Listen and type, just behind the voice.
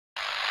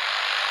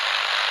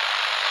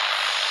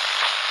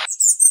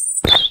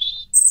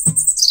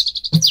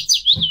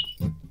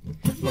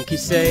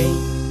Monkey say,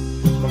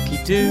 monkey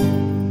do.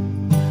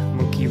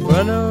 Monkey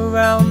run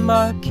around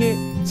market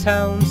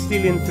town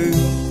stealing food.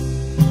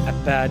 A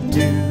bad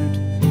dude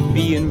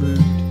being rude.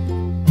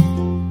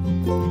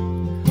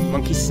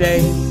 Monkey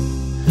say,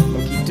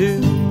 monkey do.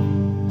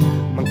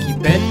 Monkey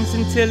bends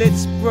until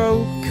it's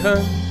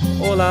broken.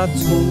 All our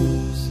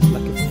tools,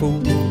 like a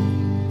fool,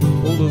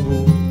 all the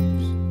rules.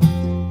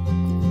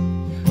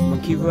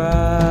 Monkey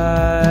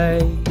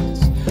write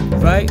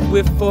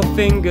with 4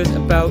 fingers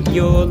about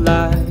your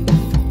life.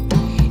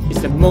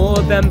 Is there more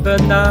than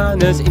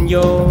bananas in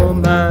your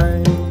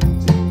mind?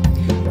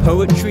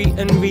 Poetry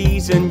and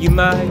reason you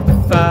might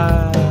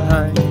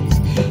find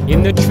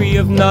in the tree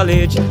of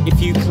knowledge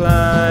if you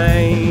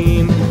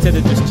climb. Instead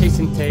of just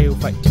chasing tail,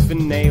 fight tooth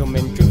and nail.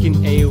 Men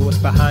drinking ale, what's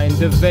behind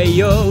the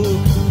veil?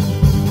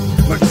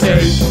 Monkey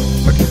say,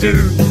 monkey do.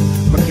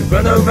 Monkey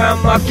run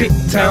around market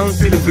town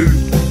stealing food.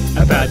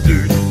 A bad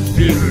dude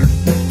being rude.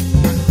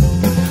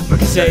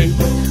 Monkey say,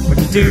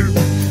 monkey do.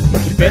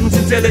 Monkey bends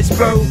until it's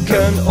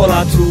broken. All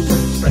our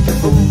tools, like a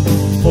fool,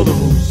 all the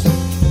rules.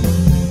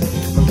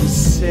 Monkey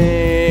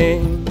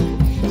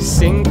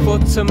sing for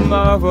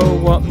tomorrow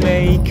what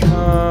may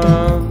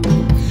come.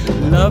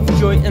 Love,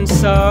 joy and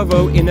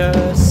sorrow in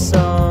a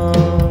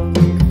song.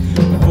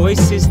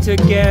 Voices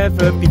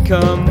together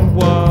become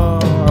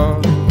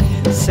one.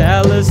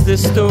 Tell us the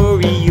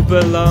story you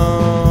belong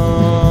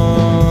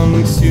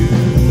to.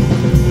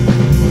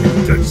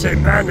 Don't say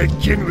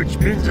mannequin, which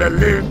means a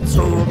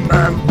little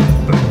man.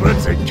 But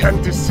words I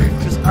can't deceive,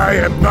 cause I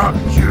am not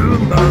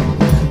human.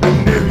 A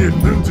million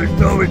moons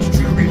ago it's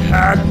true we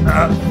had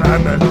a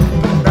famine.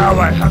 But now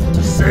I have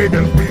to say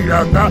that we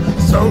are not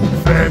so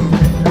friendly.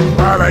 And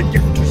while I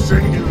get to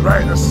sing and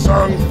write a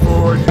song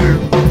for you,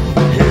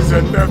 here's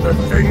another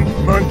thing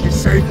monkeys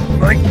say,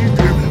 monkey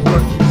do.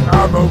 Monkeys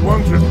are the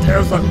ones with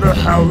tails like the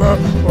howler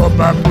or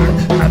baboon.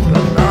 And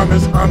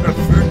bananas are the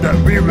food that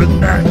we would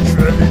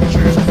naturally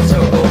choose. So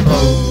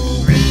although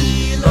we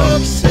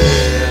look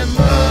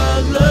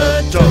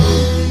similar,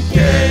 don't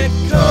get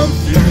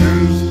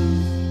confused.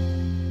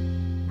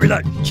 We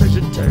like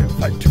chasing tail,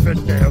 fight tooth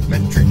and nail.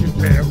 Men drinking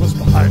ale, what's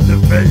behind the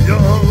veil?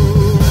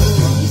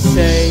 Monkey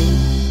say,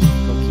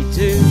 monkey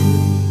do.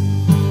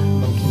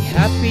 Monkey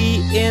happy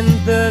in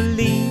the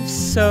leaves,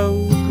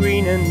 so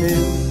green and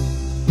new.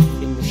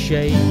 In the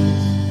shade,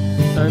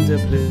 under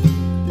blue.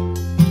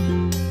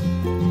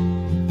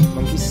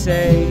 Monkey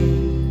say,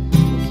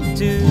 monkey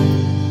do.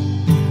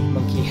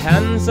 Monkey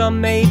hands are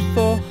made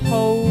for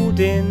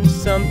holding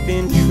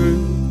something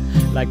true,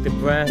 like the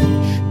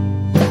branch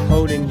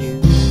holding you.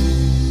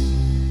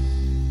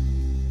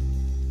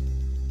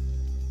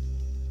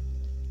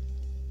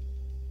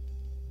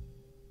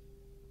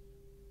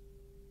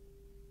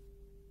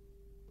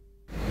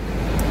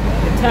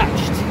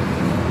 Attached,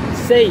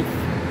 safe,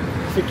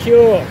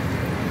 secure.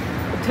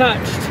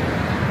 Attached,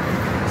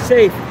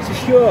 safe,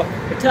 secure,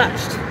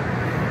 attached.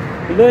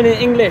 We're learning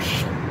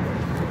English.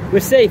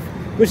 We're safe,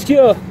 we're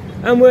secure,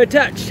 and we're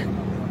attached.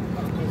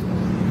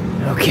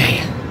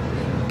 Okay,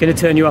 gonna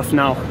turn you off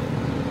now.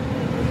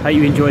 How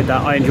you enjoyed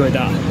that? I enjoyed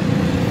that.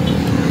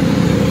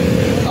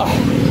 Oh.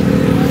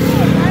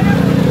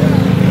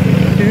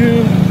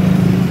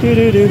 Do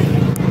do do.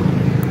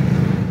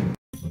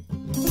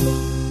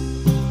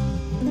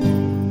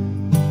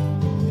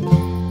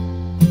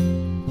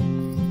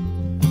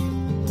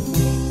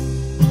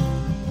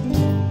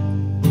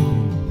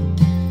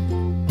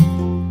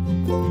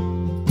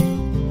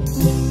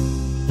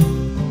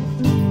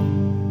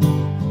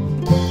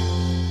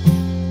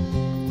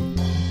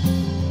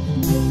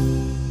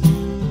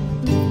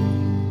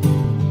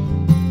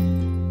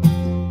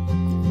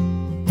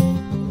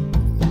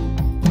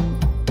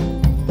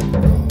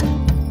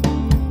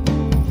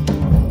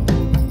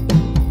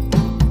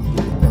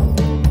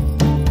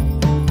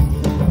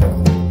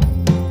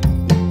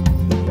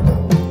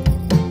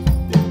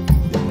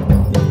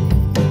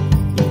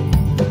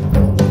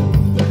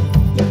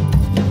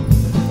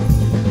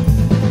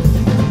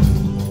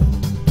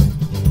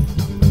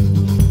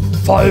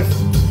 5,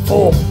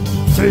 4,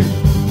 3,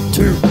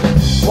 2,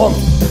 1.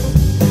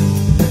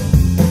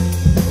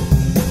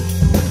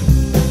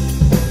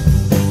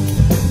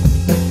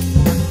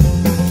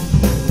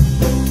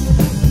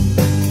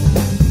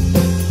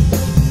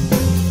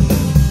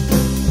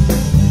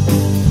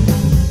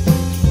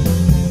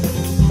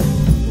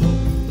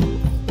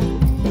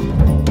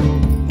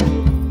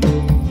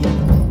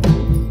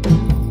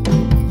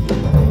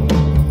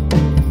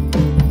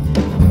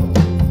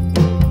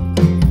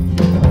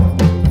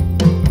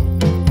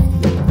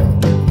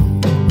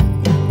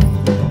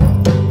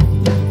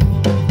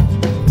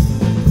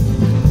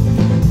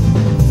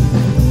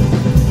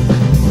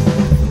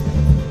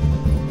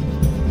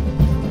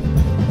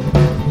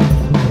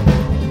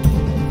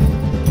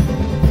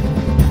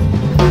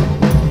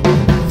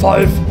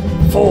 Five,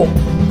 4,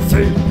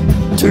 3,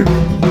 2,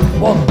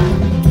 1.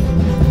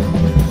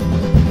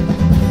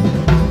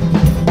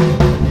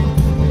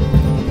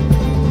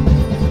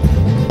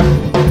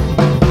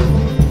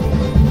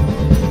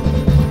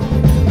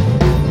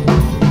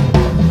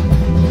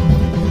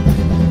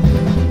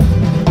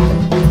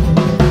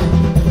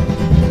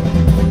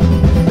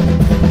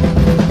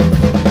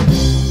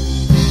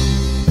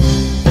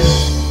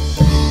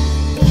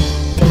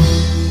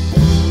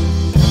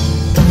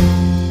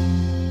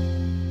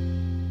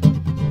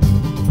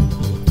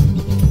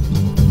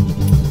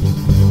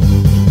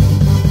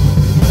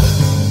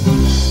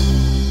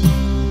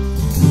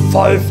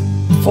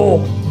 5,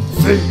 4,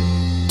 3,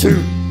 2,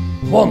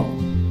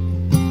 1.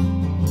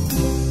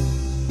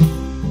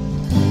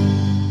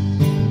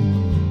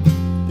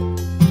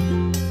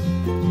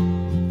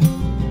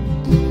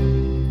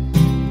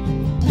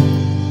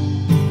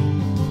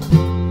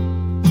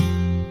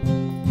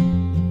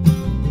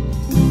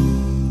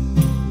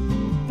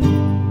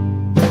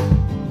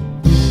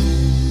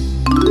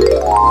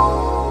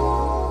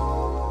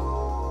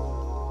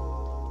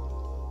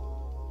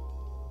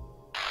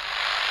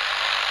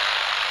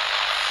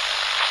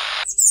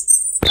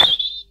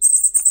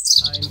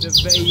 Behind the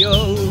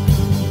veil,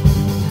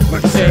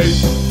 What you say,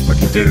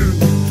 what you do,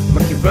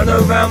 what you run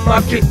around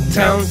market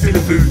town,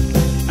 stealing food.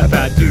 a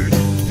bad dude,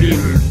 being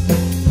rude.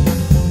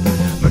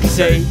 What you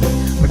say,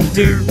 what you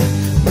do,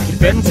 what you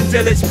bend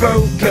until it's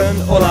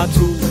broken. All our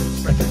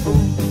tools break and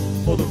fall.